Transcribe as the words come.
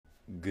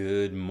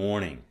Good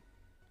morning.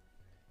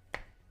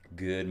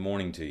 Good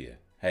morning to you.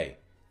 Hey,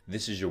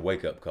 this is your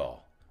wake up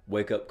call.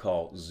 Wake up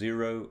call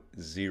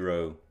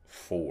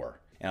 004.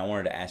 And I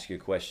wanted to ask you a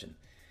question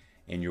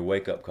in your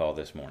wake up call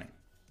this morning.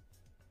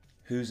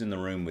 Who's in the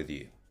room with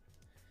you?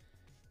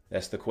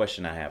 That's the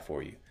question I have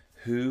for you.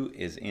 Who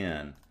is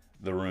in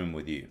the room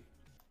with you?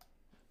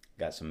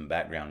 Got some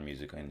background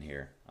music in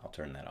here. I'll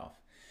turn that off.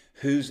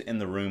 Who's in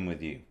the room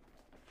with you?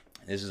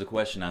 This is a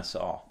question I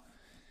saw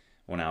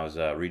when I was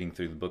reading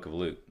through the book of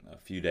Luke a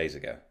few days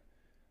ago.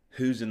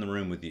 Who's in the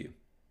room with you?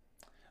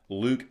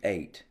 Luke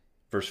 8,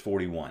 verse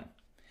 41.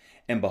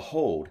 And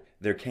behold,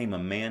 there came a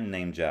man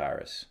named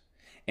Jairus,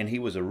 and he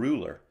was a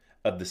ruler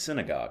of the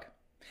synagogue.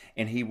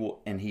 And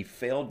he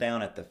fell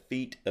down at the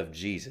feet of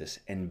Jesus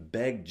and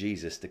begged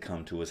Jesus to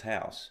come to his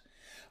house.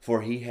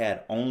 For he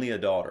had only a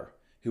daughter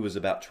who was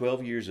about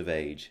 12 years of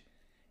age,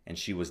 and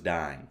she was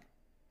dying.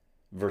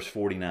 Verse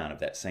 49 of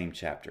that same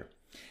chapter.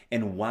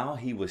 And while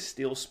he was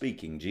still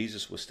speaking,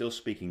 Jesus was still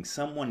speaking,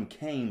 someone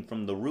came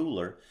from the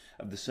ruler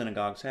of the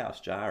synagogue's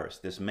house, Jairus,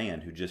 this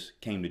man who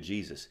just came to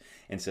Jesus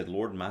and said,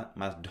 Lord, my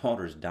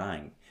daughter's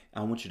dying.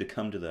 I want you to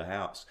come to the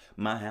house,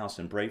 my house,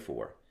 and pray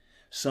for her.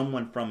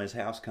 Someone from his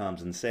house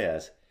comes and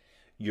says,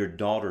 your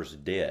daughter's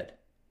dead,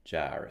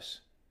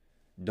 Jairus.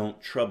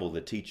 Don't trouble the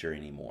teacher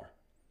anymore.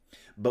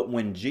 But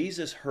when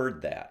Jesus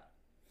heard that,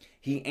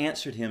 he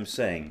answered him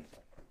saying,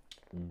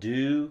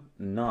 do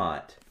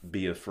not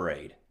be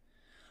afraid.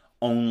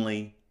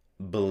 Only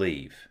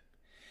believe.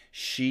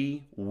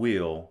 She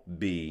will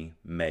be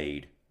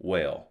made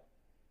well.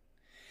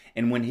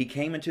 And when he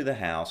came into the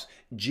house,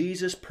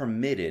 Jesus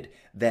permitted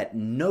that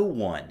no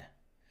one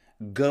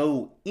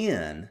go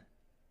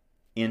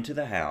into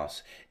the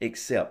house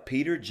except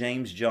Peter,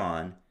 James,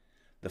 John,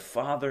 the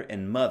father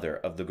and mother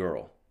of the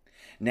girl.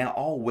 Now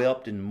all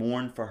wept and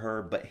mourned for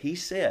her, but he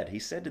said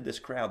to this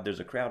crowd, there's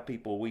a crowd of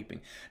people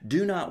weeping,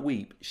 do not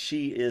weep,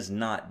 she is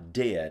not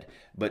dead,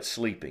 but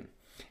sleeping.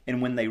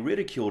 And when they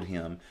ridiculed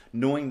him,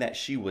 knowing that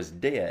she was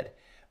dead,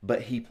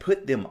 but he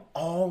put them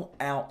all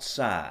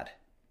outside,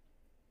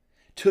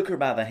 took her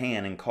by the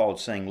hand and called,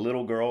 saying,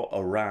 little girl,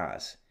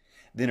 arise.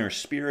 Then her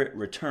spirit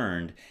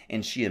returned,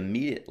 and she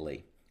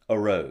immediately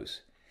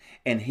arose.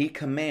 And he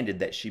commanded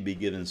that she be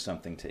given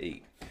something to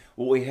eat.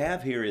 What we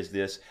have here is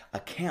this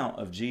account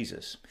of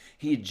Jesus.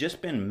 He had just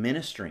been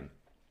ministering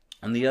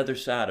on the other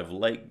side of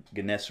Lake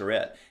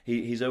Gennesaret.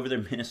 He's over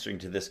there ministering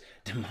to this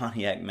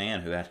demoniac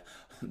man who had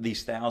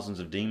these thousands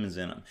of demons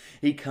in him.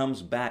 He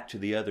comes back to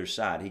the other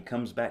side. He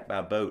comes back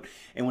by boat.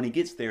 And when he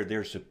gets there,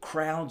 there's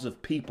crowds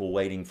of people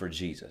waiting for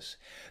Jesus.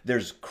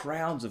 There's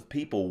crowds of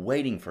people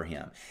waiting for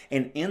him.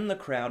 And in the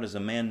crowd is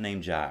a man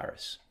named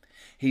Jairus.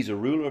 He's a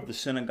ruler of the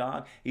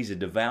synagogue. He's a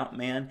devout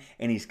man.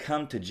 And he's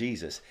come to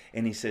Jesus.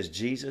 And he says,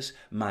 Jesus,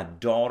 my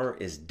daughter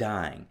is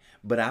dying.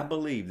 But I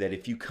believe that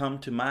if you come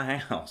to my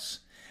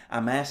house,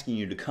 I'm asking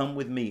you to come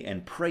with me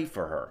and pray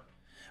for her.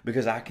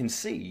 Because I can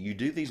see you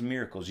do these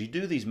miracles, you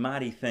do these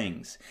mighty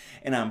things,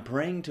 and I'm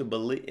praying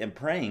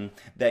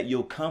that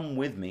you'll come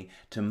with me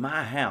to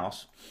my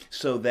house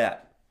so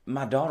that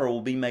my daughter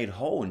will be made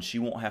whole and she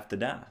won't have to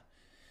die.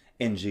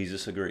 And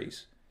Jesus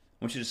agrees.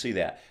 I want you to see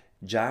that.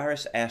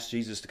 Jairus asked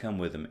Jesus to come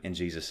with him, and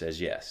Jesus says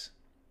yes.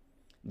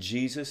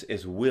 Jesus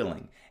is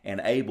willing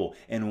and able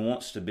and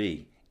wants to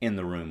be in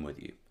the room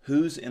with you.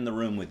 Who's in the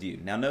room with you?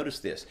 Now notice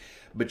this.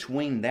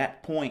 Between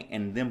that point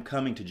and them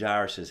coming to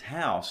Jairus'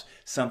 house,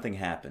 something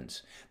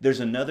happens. There's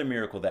another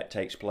miracle that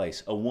takes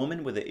place. A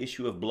woman with an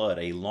issue of blood,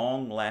 a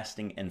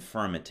long-lasting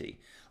infirmity.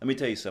 Let me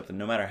tell you something.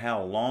 No matter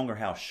how long or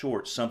how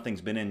short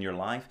something's been in your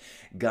life,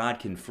 God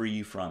can free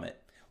you from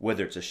it.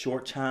 Whether it's a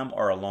short time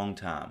or a long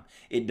time,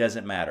 it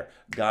doesn't matter.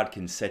 God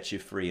can set you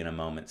free in a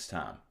moment's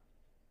time.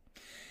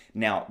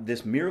 Now,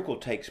 this miracle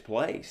takes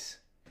place.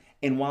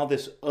 And while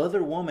this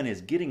other woman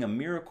is getting a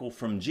miracle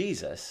from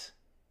Jesus,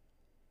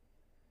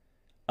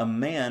 a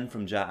man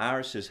from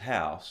Jairus'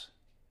 house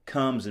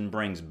comes and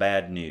brings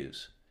bad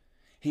news.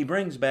 He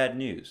brings bad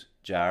news.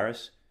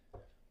 Jairus,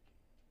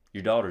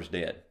 your daughter's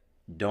dead.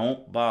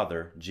 Don't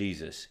bother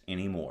Jesus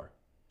anymore.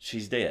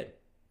 She's dead.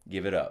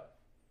 Give it up.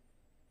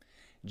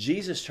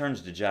 Jesus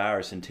turns to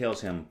Jairus and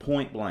tells him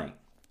point blank,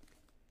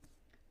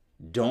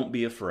 don't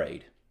be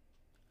afraid.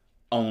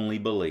 Only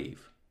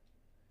believe.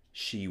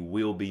 She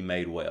will be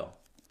made well.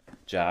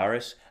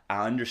 Jairus,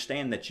 I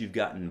understand that you've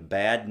gotten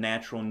bad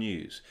natural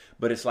news,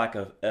 but it's like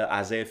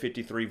Isaiah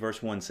 53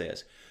 verse 1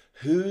 says,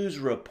 whose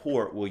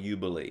report will you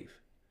believe?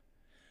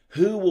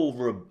 Who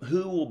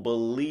will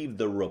believe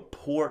the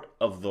report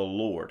of the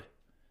Lord?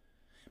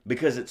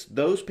 Because it's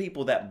those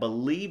people that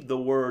believe the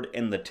word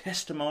and the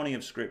testimony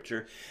of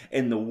Scripture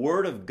and the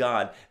word of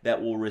God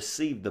that will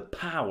receive the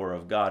power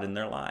of God in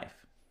their life.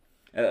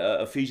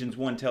 Ephesians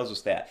 1 tells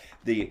us that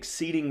the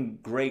exceeding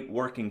great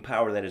working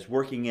power that is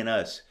working in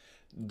us,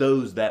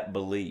 those that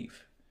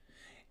believe.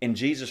 And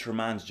Jesus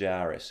reminds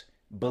Jairus,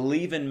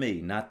 believe in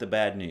me, not the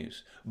bad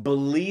news.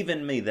 Believe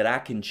in me that I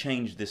can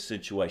change this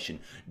situation.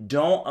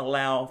 Don't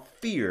allow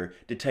fear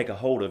to take a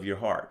hold of your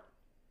heart.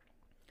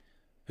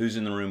 Who's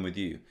in the room with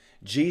you?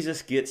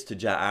 Jesus gets to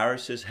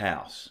Jairus'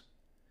 house.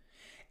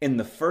 And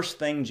the first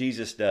thing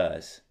Jesus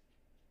does,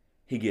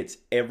 he gets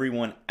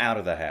everyone out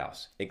of the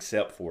house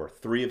except for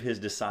 3 of his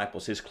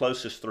disciples, his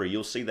closest 3.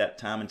 You'll see that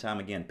time and time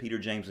again. Peter,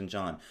 James, and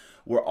John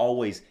were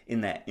always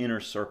in that inner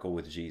circle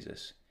with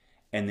Jesus.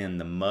 And then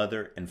the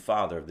mother and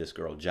father of this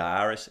girl,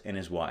 Jairus and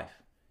his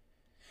wife.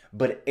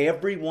 But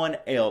everyone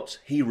else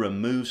he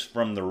removes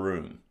from the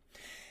room.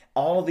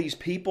 All these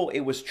people,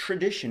 it was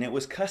tradition, it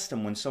was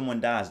custom when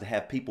someone dies to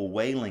have people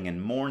wailing and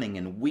mourning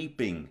and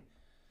weeping.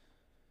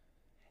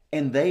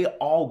 And they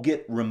all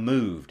get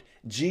removed.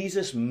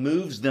 Jesus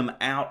moves them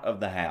out of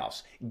the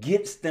house,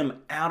 gets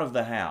them out of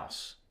the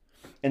house.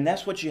 And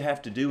that's what you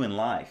have to do in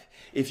life.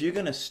 If you're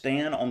going to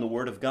stand on the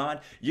Word of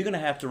God, you're going to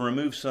have to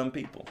remove some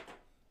people.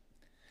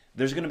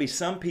 There's going to be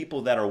some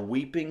people that are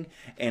weeping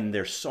and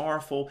they're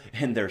sorrowful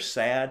and they're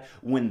sad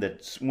when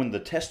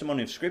the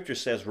testimony of Scripture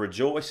says,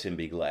 rejoice and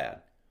be glad.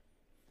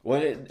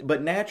 Well,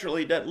 but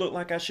naturally, it doesn't look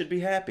like I should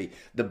be happy.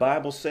 The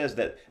Bible says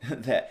that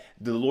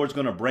the Lord's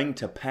going to bring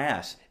to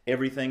pass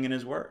everything in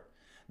His Word.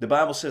 The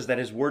Bible says that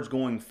His Word's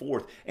going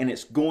forth and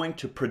it's going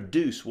to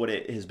produce what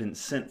it has been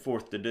sent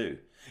forth to do.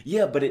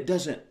 Yeah, but it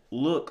doesn't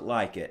look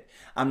like it.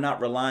 I'm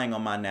not relying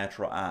on my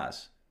natural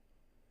eyes.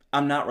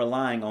 I'm not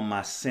relying on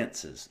my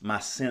senses, my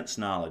sense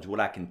knowledge,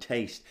 what I can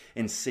taste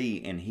and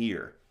see and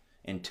hear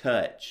and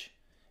touch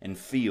and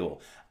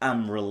feel.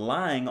 I'm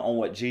relying on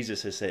what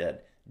Jesus has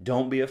said.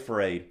 Don't be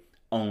afraid,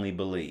 only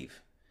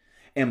believe.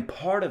 And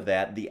part of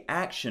that, the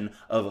action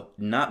of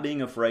not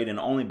being afraid and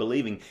only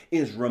believing,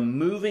 is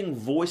removing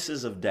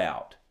voices of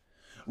doubt.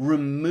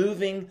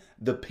 Removing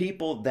the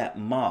people that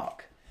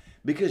mock.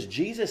 Because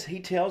Jesus, He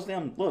tells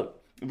them,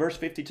 look, verse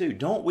 52,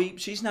 don't weep,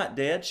 she's not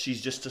dead, she's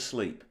just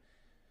asleep.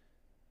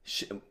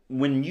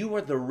 When you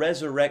are the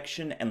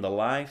resurrection and the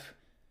life,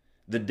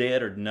 the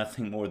dead are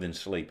nothing more than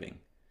sleeping.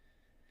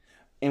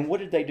 And what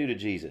did they do to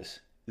Jesus?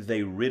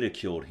 They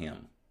ridiculed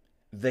Him.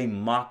 They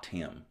mocked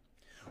Him.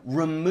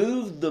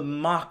 Remove the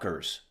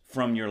mockers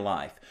from your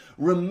life.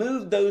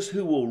 Remove those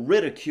who will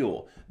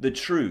ridicule the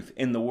truth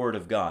in the Word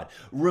of God.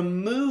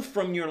 Remove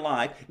from your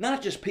life,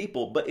 not just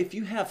people, but if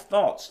you have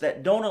thoughts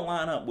that don't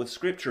align up with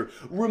Scripture,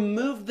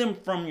 remove them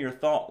from your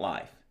thought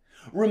life.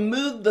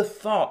 Remove the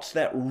thoughts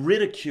that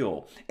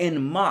ridicule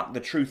and mock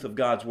the truth of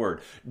God's Word.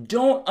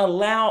 Don't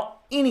allow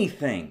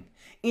anything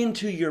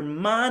into your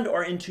mind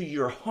or into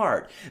your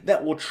heart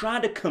that will try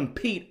to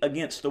compete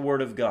against the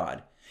Word of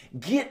God.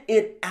 Get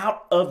it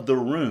out of the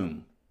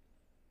room.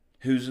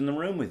 Who's in the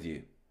room with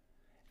you?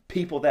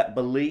 People that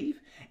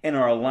believe and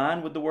are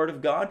aligned with the Word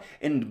of God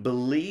and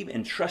believe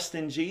and trust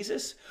in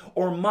Jesus,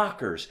 or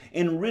mockers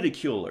and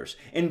ridiculers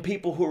and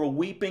people who are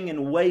weeping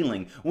and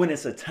wailing when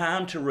it's a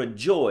time to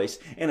rejoice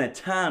and a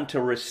time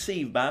to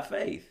receive by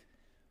faith.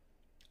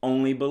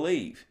 Only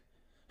believe.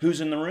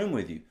 Who's in the room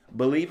with you?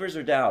 Believers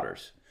or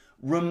doubters?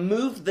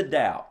 Remove the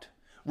doubt.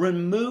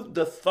 Remove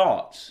the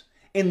thoughts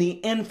and the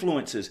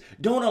influences.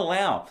 Don't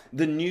allow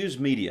the news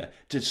media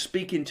to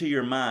speak into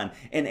your mind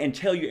and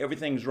tell you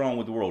everything's wrong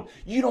with the world.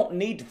 You don't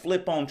need to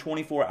flip on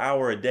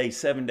 24-hour a day,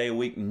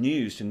 7-day-a-week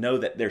news to know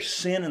that there's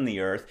sin in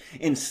the earth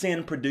and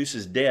sin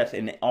produces death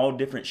in all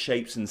different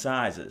shapes and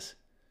sizes.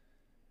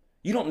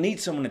 You don't need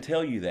someone to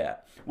tell you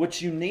that.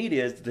 What you need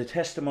is the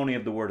testimony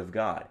of the Word of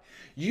God.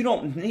 You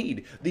don't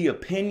need the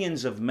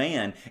opinions of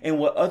man and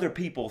what other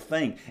people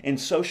think and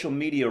social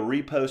media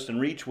reposts and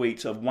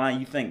retweets of why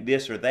you think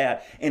this or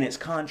that and it's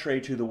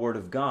contrary to the Word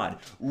of God.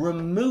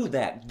 Remove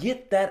that.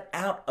 Get that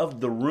out of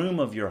the room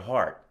of your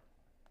heart.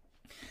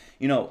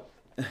 You know,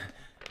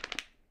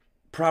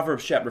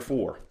 Proverbs chapter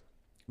 4,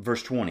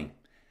 verse 20.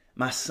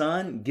 My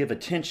son, give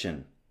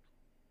attention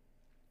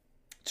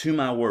to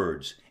my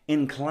words.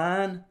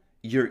 Incline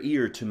your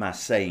ear to my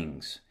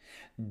sayings.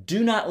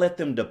 Do not let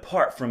them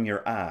depart from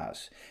your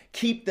eyes.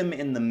 Keep them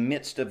in the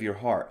midst of your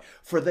heart,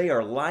 for they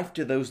are life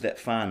to those that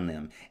find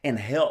them, and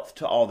health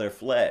to all their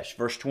flesh.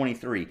 Verse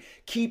 23,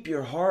 keep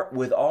your heart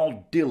with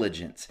all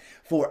diligence,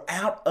 for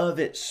out of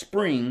it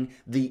spring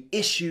the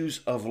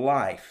issues of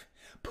life.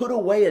 Put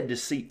away a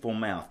deceitful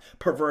mouth,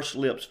 perverse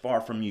lips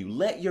far from you.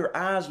 Let your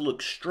eyes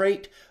look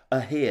straight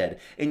ahead,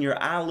 and your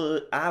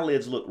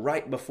eyelids look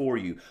right before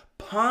you.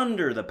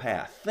 Ponder the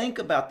path. Think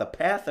about the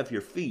path of your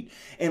feet,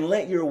 and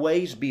let your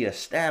ways be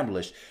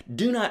established.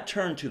 Do not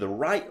turn to the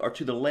right or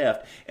to the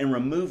left, and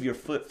remove your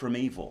foot from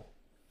evil.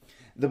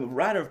 The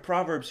writer of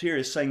Proverbs here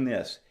is saying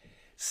this: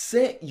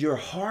 set your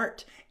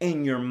heart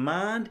and your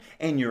mind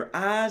and your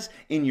eyes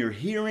and your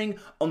hearing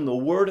on the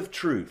word of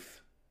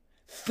truth.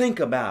 Think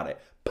about it.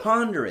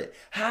 Ponder it.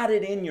 Hide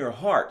it in your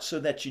heart so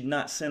that you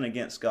not sin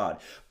against God.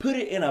 Put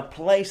it in a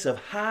place of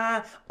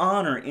high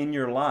honor in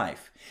your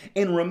life.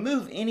 And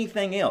remove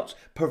anything else.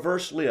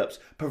 Perverse lips,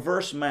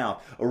 perverse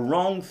mouth,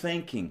 wrong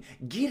thinking.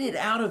 Get it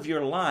out of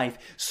your life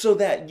so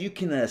that you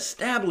can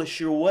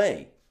establish your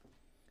way.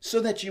 So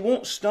that you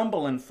won't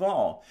stumble and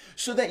fall.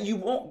 So that you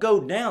won't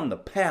go down the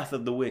path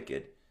of the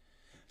wicked.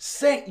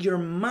 Set your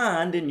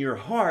mind and your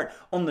heart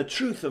on the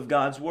truth of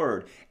God's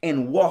word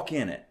and walk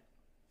in it.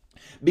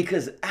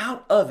 Because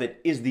out of it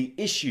is the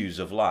issues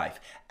of life.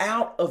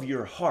 Out of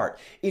your heart.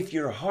 If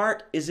your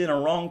heart is in a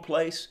wrong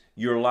place,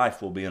 your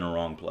life will be in a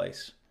wrong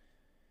place.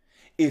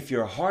 If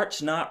your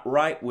heart's not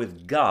right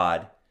with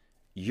God,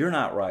 you're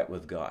not right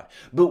with God.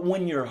 But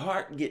when your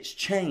heart gets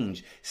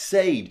changed,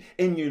 saved,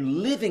 and you're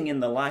living in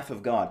the life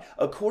of God,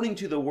 according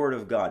to the Word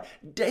of God,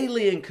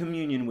 daily in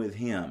communion with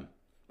Him,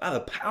 by the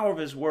power of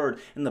His Word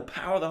and the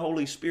power of the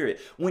Holy Spirit,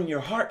 when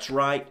your heart's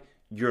right,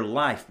 your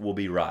life will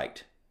be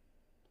right.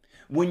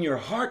 When your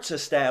heart's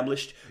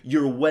established,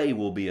 your way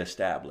will be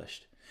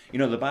established. You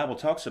know, the Bible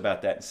talks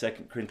about that in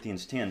 2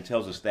 Corinthians 10,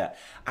 tells us that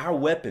our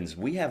weapons,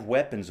 we have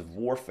weapons of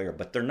warfare,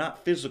 but they're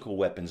not physical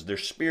weapons, they're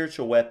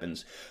spiritual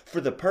weapons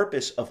for the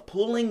purpose of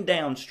pulling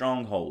down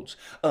strongholds,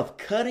 of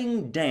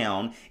cutting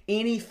down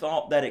any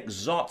thought that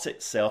exalts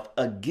itself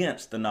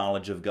against the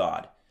knowledge of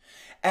God.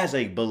 As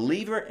a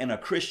believer and a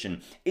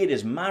Christian, it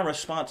is my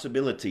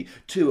responsibility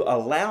to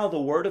allow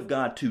the Word of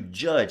God to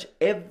judge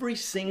every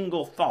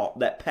single thought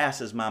that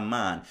passes my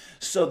mind,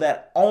 so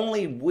that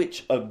only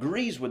which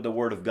agrees with the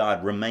Word of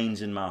God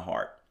remains in my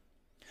heart.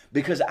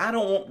 Because I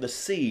don't want the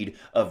seed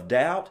of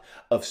doubt,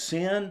 of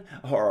sin,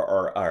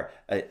 or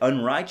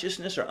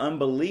unrighteousness or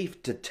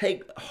unbelief to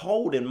take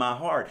hold in my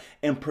heart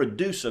and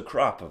produce a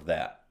crop of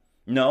that.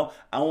 No,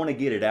 I want to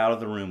get it out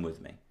of the room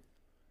with me.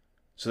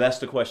 So that's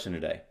the question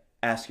today.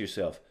 Ask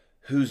yourself,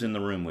 who's in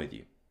the room with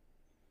you?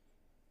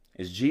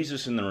 Is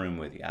Jesus in the room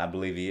with you? I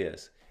believe He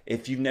is.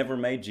 If you've never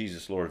made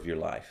Jesus Lord of your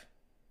life,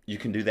 you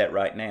can do that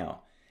right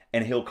now.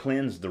 And He'll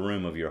cleanse the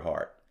room of your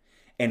heart.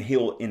 And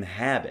He'll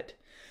inhabit.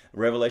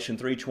 Revelation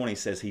 3:20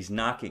 says He's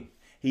knocking.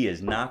 He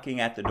is knocking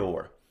at the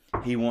door.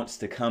 He wants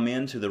to come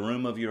into the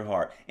room of your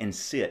heart and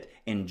sit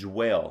and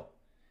dwell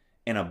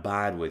and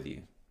abide with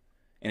you.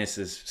 And it's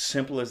as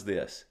simple as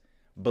this.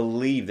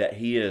 Believe that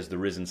He is the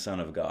risen Son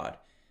of God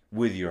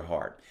with your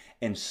heart.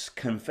 And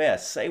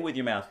confess, say with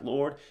your mouth,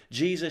 Lord,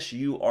 Jesus,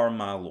 you are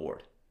my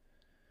Lord.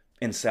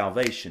 And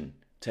salvation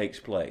takes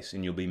place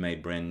and you'll be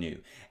made brand new.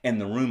 And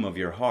the room of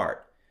your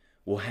heart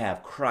will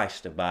have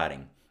Christ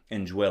abiding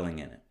and dwelling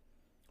in it.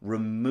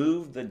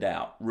 Remove the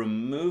doubt,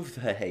 remove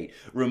the hate,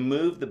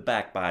 remove the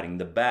backbiting,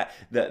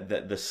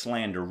 the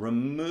slander,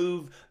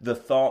 remove the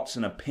thoughts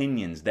and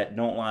opinions that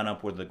don't line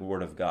up with the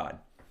Word of God.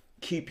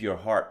 Keep your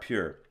heart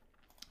pure.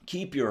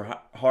 Keep your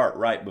heart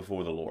right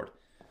before the Lord.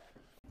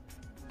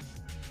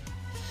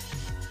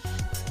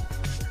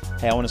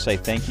 Hey, I want to say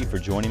thank you for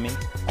joining me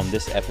on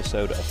this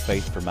episode of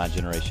Faith for My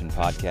Generation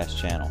podcast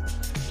channel.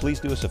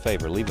 Please do us a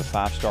favor, leave a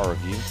 5-star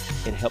review.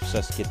 It helps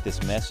us get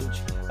this message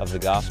of the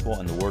gospel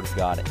and the Word of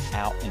God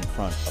out in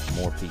front of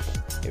more people.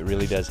 It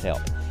really does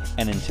help.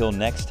 And until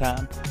next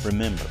time,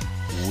 remember,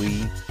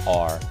 we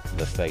are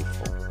the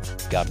faithful.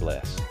 God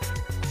bless.